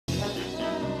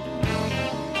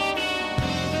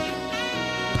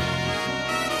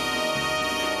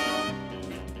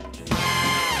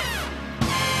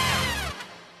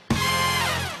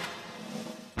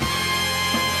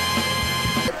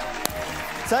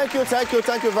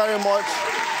Thank you very much.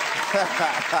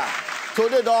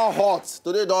 Today they're hot,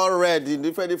 today they're red in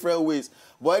different ways.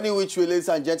 But any which way, ladies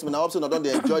and gentlemen, I hope so not don't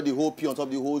enjoy the whole P on top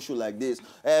of the whole show like this.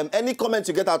 Any comment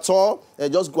you get at all,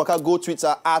 just go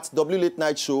Twitter at W Late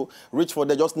Night Show. Reach for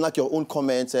there, just knock your own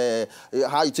comments.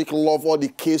 How you take love all the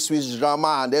K-Swiss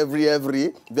drama and every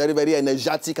very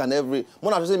energetic and every.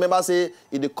 One of the members say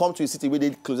if they come to a city where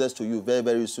they closest to you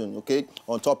very soon. Okay,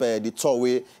 on top the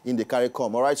tollway in the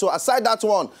CARICOM. All right. So aside that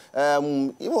one,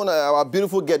 even our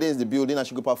beautiful girl is in the building and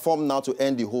she could perform now to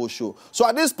end the whole show. So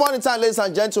at this point in time, ladies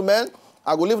and gentlemen,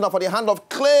 I will leave now for the hand of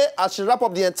Clay as she wrap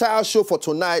up the entire show for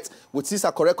tonight with this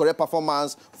correct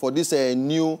performance for this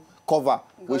new cover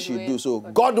which she do. So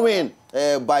Godwin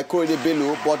by Corey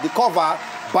Bello, but the cover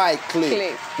by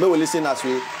Clay. May we listen as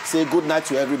we say good night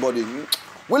to everybody.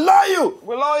 We love you.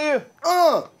 We love you.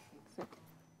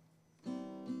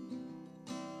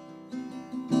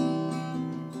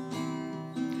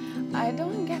 I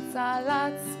don't get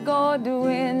salads,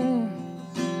 Godwin.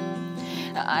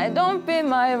 I don't pay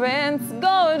my rent,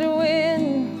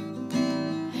 Godwin.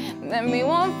 Then me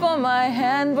want for my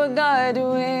hand, but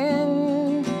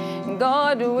Godwin.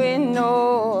 Godwin,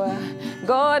 no,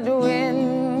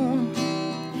 Godwin.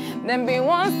 Then be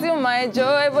want steal my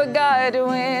joy, but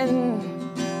Godwin.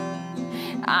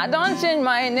 I don't change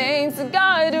my name to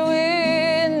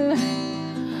Godwin.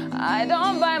 I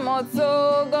don't buy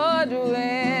motor,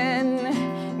 Godwin.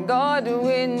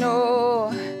 Godwin,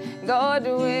 no,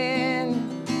 Godwin.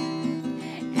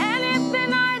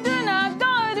 Anything I do now,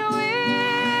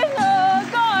 Godwin, oh,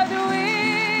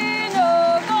 Godwin,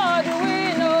 oh,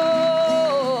 Godwin,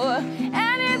 oh.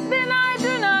 Anything I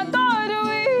do now,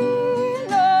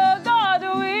 Godwin, oh,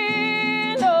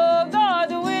 Godwin, oh,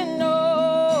 Godwin,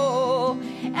 oh.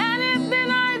 Anything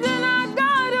I do now,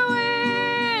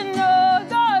 Godwin, oh,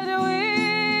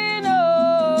 Godwin, oh.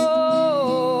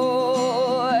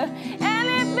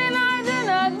 Anything I do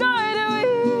now,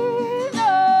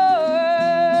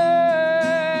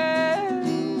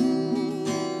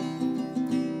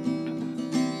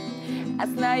 as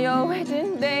now your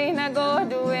wedding day, now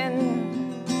Godwin.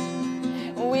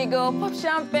 We go pop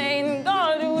champagne,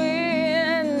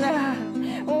 Godwin.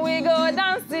 We go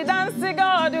dancey,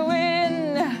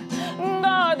 Godwin.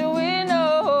 Godwin,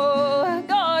 oh,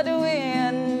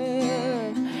 Godwin.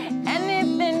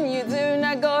 Anything you do,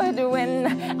 now Godwin.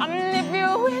 And if you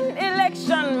win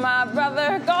election, my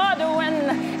brother, Godwin.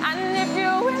 And if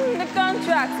you win the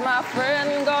contract, my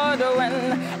friend, Godwin.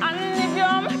 And if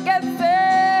your market say,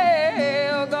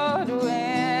 Godwin.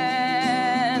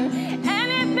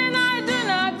 Anything I do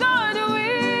now,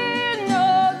 Godwin,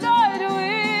 oh,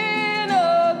 Godwin,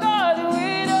 oh,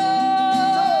 Godwin, oh.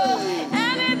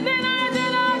 Anything I do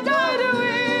now,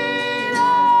 Godwin,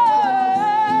 oh.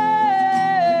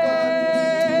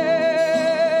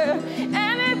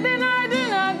 Anything I do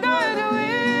now,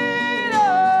 Godwin, oh.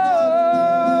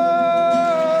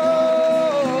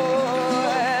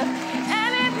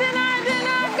 Anything I do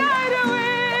now,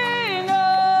 Godwin,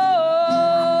 oh,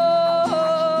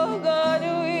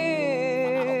 Godwin.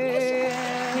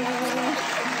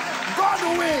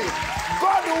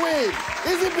 Godwin.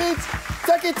 Easy beat.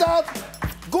 Take it out.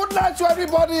 Good night to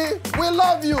everybody. We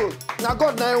love you. Now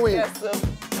God night win. Yes, sir.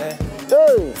 Hey.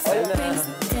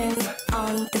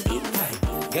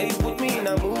 Girl, you put me in a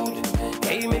mood.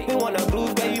 Girl, you make me wanna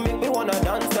groove. Girl, you make me wanna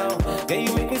dance now. Girl,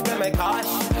 you make me spend my cash.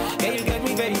 Girl, you get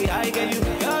me very high. Girl, you the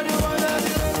one that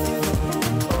do.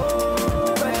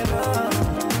 Oh my love,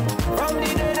 from the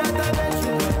day that I met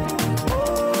you. Oh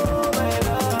my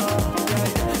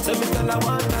love, so me tell I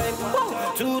want.